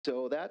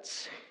So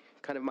that's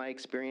kind of my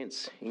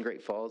experience in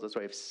Great Falls. That's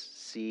what I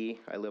see.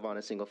 I live on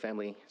a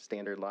single-family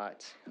standard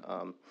lot.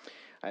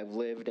 I've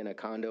lived in a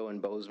condo in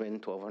Bozeman,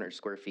 1,200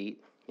 square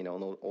feet, an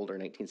older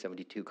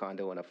 1972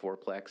 condo and a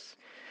fourplex.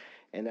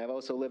 And I've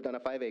also lived on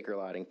a 5-acre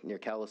lot near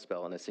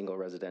Kalispell in a single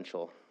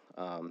residential.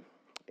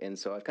 And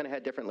so I've kind of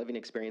had different living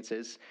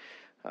experiences.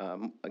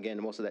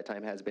 Again, most of that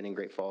time has been in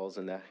Great Falls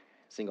in the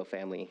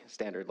single-family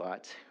standard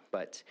lot.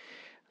 But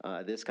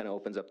this kind of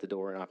opens up the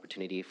door and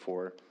opportunity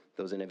for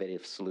those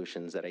innovative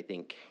solutions that I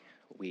think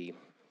we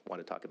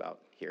want to talk about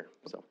here.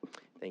 So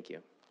thank you.